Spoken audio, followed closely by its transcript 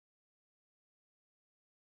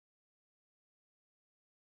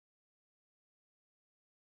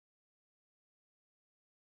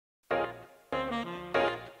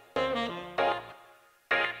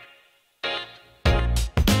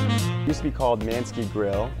It used to be called Manske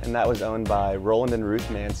Grill, and that was owned by Roland and Ruth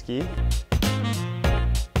Manske.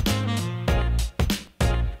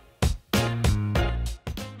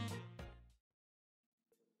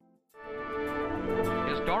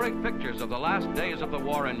 Historic pictures of the last days of the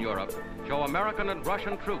war in Europe show American and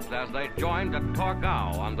Russian troops as they joined at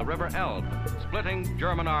Torgau on the River Elbe, splitting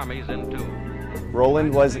German armies in two.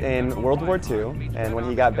 Roland was in World War II, and when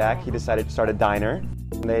he got back, he decided to start a diner.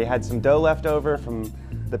 They had some dough left over from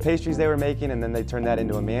the pastries they were making, and then they turned that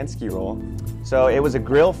into a Manske Roll. So it was a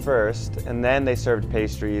grill first, and then they served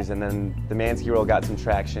pastries, and then the Manske Roll got some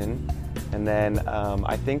traction. And then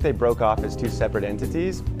I think they broke off as two separate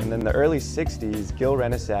entities. And then in the early 60s, Gil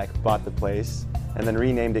Renesak bought the place and then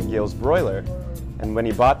renamed it Gil's Broiler. And when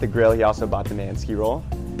he bought the grill, he also bought the Manske Roll.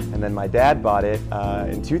 And then my dad bought it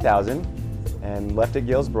in 2000 and left it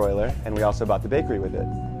Gil's Broiler, and we also bought the bakery with it.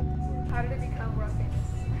 How did it become world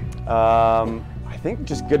famous? I think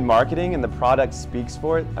just good marketing, and the product speaks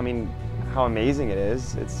for it. I mean, how amazing it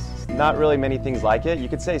is. It's not really many things like it. You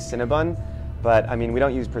could say Cinnabon, but I mean, we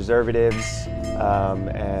don't use preservatives,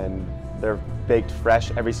 and they're baked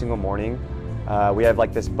fresh every single morning. We have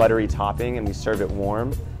like this buttery topping, and we serve it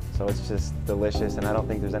warm, so it's just delicious, and I don't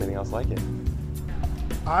think there's anything else like it.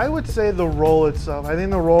 I would say the roll itself. I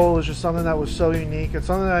think the roll is just something that was so unique. It's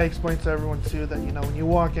something that I explain to everyone too, that when you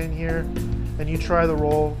walk in here and you try the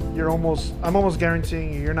roll, I'm almost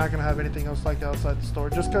guaranteeing you're not gonna have anything else like it outside the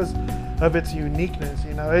store, just because of its uniqueness.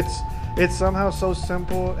 It's somehow so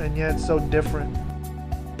simple and yet so different.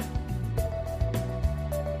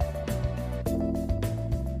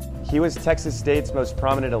 He was Texas State's most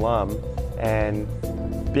prominent alum, and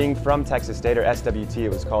being from Texas State, or SWT it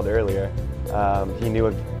was called earlier, he knew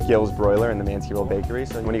of Gil's Broiler and the Manske Roll Bakery.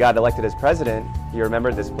 So when he got elected as president, he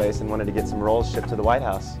remembered this place and wanted to get some rolls shipped to the White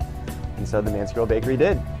House. And so the Manske Roll Bakery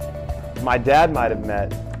did. My dad might have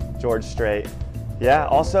met George Strait. Yeah,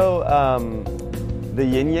 also the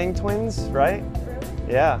Yin Yang twins, right?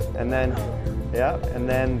 Really? Yeah, and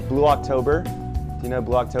then Blue October. Do you know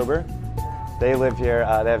Blue October? They live here.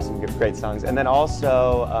 They have some great songs. And then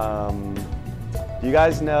also, do you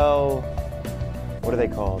guys know, what are they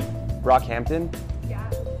called? Brockhampton? Yeah.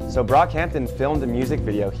 So Brockhampton filmed a music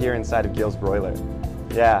video here inside of Gil's Broiler.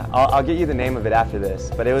 Yeah, I'll get you the name of it after this,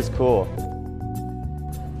 but it was cool.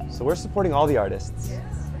 So we're supporting all the artists. Yes.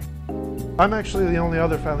 I'm actually the only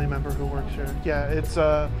other family member who works here. Yeah, it's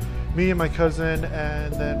me and my cousin,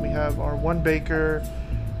 and then we have our one baker,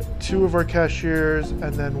 two of our cashiers,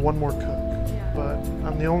 and then one more cook. Yeah. But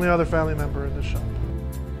I'm the only other family member in the shop.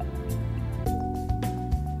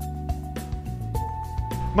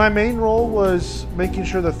 My main role was making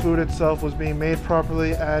sure the food itself was being made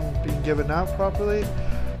properly and being given out properly.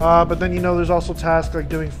 But then, there's also tasks like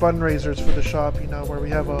doing fundraisers for the shop, where we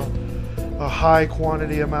have a high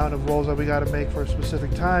quantity amount of rolls that we got to make for a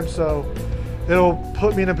specific time. So it'll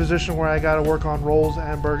put me in a position where I got to work on rolls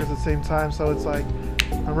and burgers at the same time. So it's like,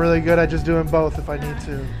 I'm really good at just doing both if I need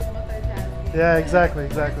to. Yeah, exactly.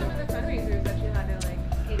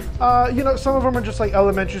 Some of them are just like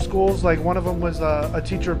elementary schools. Like one of them was a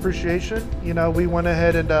teacher appreciation. We went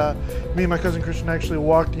ahead and me and my cousin Christian actually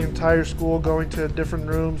walked the entire school, going to different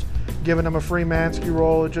rooms, giving them a free Manske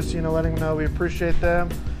Roll, just letting them know we appreciate them.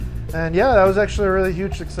 And yeah, that was actually a really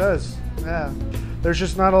huge success. Yeah, there's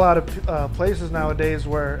just not a lot of places nowadays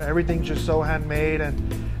where everything's just so handmade and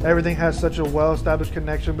everything has such a well-established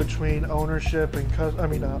connection between ownership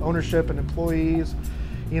and employees.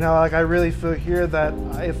 I really feel here that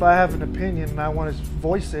if I have an opinion and I want to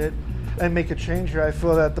voice it and make a change here, I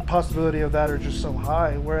feel that the possibility of that are just so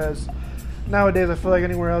high. Whereas nowadays, I feel like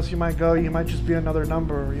anywhere else you might go, you might just be another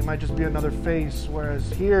number, or you might just be another face. Whereas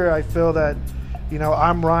here, I feel that,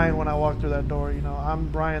 I'm Ryan when I walk through that door. I'm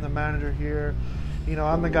Brian, the manager here.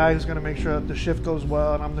 I'm the guy who's going to make sure that the shift goes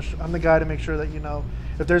well, and I'm the guy to make sure that,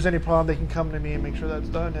 if there's any problem, they can come to me and make sure that's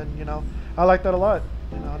done. And, I like that a lot,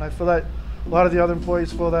 and I feel that a lot of the other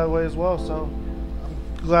employees feel that way as well, so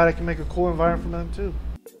I'm glad I can make a cool environment for them too.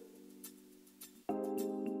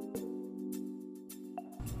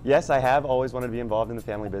 Yes, I have always wanted to be involved in the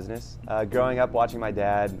family business. Growing up watching my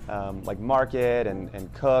dad market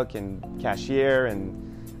and cook and cashier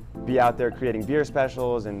and be out there creating beer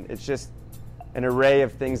specials, and it's just an array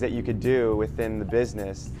of things that you could do within the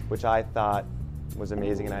business, which I thought was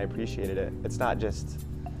amazing, and I appreciated it. It's not just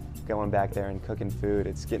going back there and cooking food,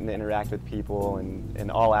 it's getting to interact with people and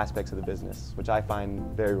in all aspects of the business, which I find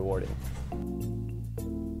very rewarding.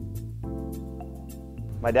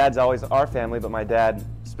 My dad's always our family, but my dad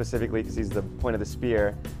specifically, because he's the point of the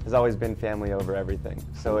spear, has always been family over everything.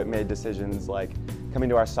 So it made decisions like coming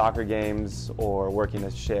to our soccer games or working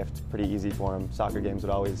a shift pretty easy for him. Soccer games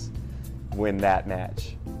would always win that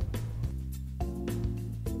match.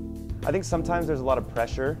 I think sometimes there's a lot of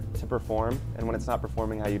pressure to perform, and when it's not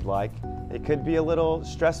performing how you'd like, it could be a little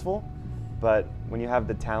stressful, but when you have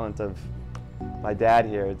the talent of my dad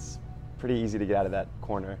here, it's pretty easy to get out of that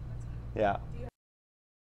corner. Yeah.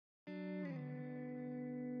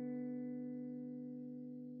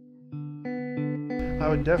 I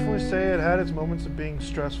would definitely say it had its moments of being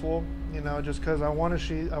stressful, you know, just because I want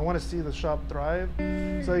to see the shop thrive.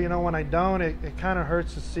 So, you know, when I don't, it kind of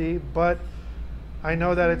hurts to see, but I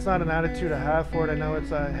know that it's not an attitude to have for it. I know it's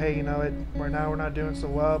hey, you know, right now we're not doing so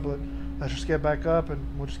well, but let's just get back up and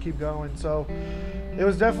we'll just keep going. So it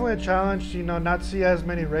was definitely a challenge, you know, not see as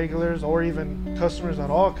many regulars or even customers at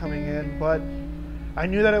all coming in, but I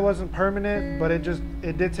knew that it wasn't permanent, but it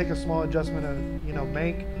did take a small adjustment to, you know,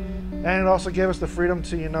 make. And it also gave us the freedom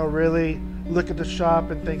to, you know, really look at the shop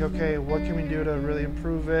and think, okay, what can we do to really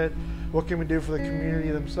improve it? What can we do for the community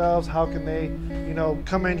themselves? How can they, you know,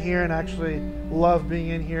 come in here and actually love being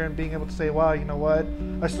in here and being able to say, wow, you know what?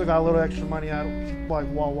 I still got a little extra money out, like,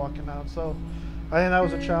 while walking out. So I think that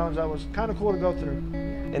was a challenge that was kind of cool to go through.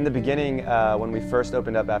 In the beginning, when we first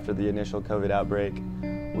opened up after the initial COVID outbreak,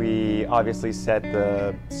 we obviously set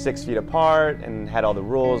the 6 feet apart and had all the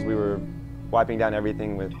rules. We were wiping down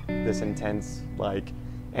everything with this intense, like,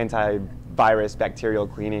 antivirus bacterial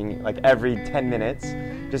cleaning, like every 10 minutes,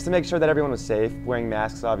 just to make sure that everyone was safe, wearing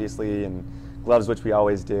masks obviously, and gloves, which we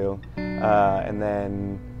always do. And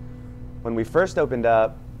then when we first opened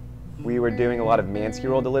up, we were doing a lot of Manske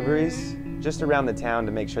Roll deliveries just around the town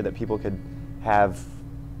to make sure that people could have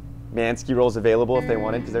Manske Rolls available if they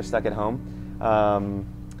wanted, because they're stuck at home.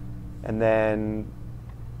 And then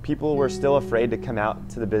people were still afraid to come out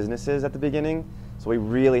to the businesses at the beginning, so we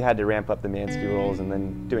really had to ramp up the Manske Rolls, and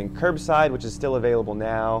then doing curbside, which is still available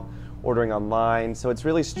now, ordering online. So it's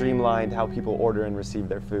really streamlined how people order and receive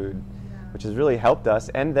their food, which has really helped us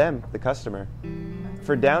and them, the customer.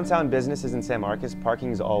 For downtown businesses in San Marcos,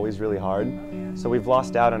 parking is always really hard, so we've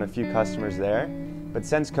lost out on a few customers there. But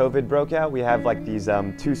since COVID broke out, we have like these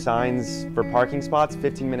 2 signs for parking spots,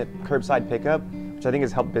 15-minute curbside pickup, which I think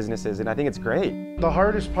has helped businesses, and I think it's great. The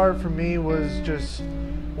hardest part for me was just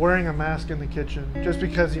wearing a mask in the kitchen, just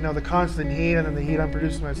because, you know, the constant heat and then the heat I'm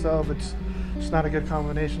producing myself, it's just not a good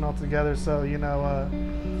combination altogether. So, you know,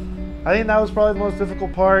 I think that was probably the most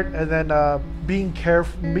difficult part, and then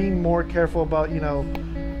being more careful about, you know,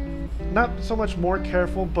 not so much more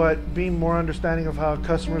careful, but being more understanding of how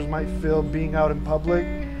customers might feel being out in public.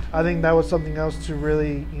 I think that was something else to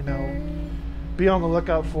really, you know, be on the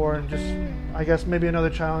lookout for, and just, I guess, maybe another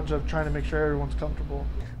challenge of trying to make sure everyone's comfortable.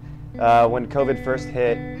 When COVID first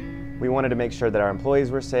hit, we wanted to make sure that our employees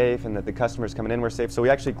were safe and that the customers coming in were safe, so we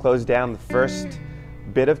actually closed down the first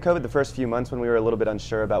bit of COVID, the first few months when we were a little bit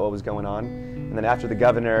unsure about what was going on. And then after the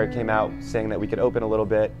governor came out saying that we could open a little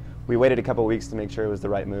bit, we waited a couple weeks to make sure it was the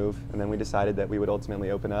right move, and then we decided that we would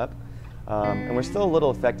ultimately open up. And we're still a little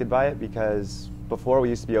affected by it, because before we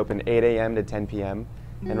used to be open 8 a.m. to 10 p.m.,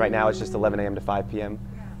 and right now it's just 11 a.m. to 5 p.m.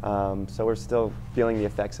 So we're still feeling the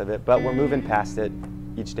effects of it, but we're moving past it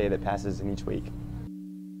each day that passes and each week.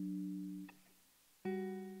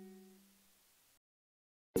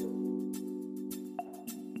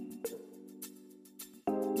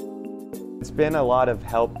 It's been a lot of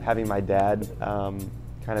help having my dad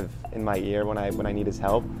kind of in my ear when I need his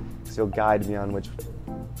help, because he'll guide me on which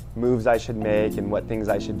moves I should make and what things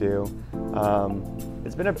I should do.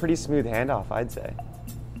 It's been a pretty smooth handoff, I'd say.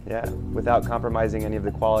 Yeah, without compromising any of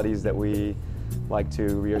the qualities that we like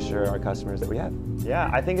to reassure our customers that we have. Yeah,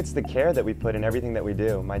 I think it's the care that we put in everything that we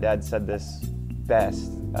do. My dad said this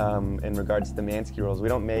best in regards to the Manske Rolls. We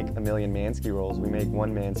don't make a million Manske Rolls, we make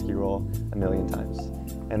one Manske Roll a million times.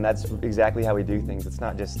 And that's exactly how we do things. It's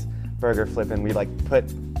not just burger flipping. We like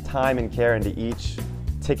put time and care into each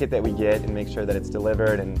ticket that we get and make sure that it's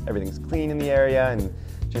delivered and everything's clean in the area and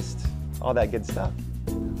just all that good stuff.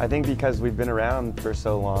 I think because we've been around for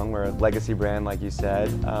so long, we're a legacy brand, like you said,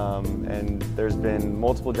 and there's been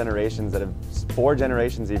multiple generations that have, 4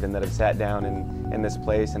 generations even, that have sat down in this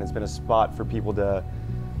place, and it's been a spot for people to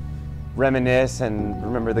reminisce and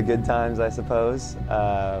remember the good times, I suppose.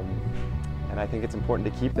 And I think it's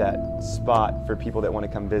important to keep that spot for people that want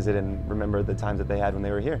to come visit and remember the times that they had when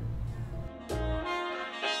they were here.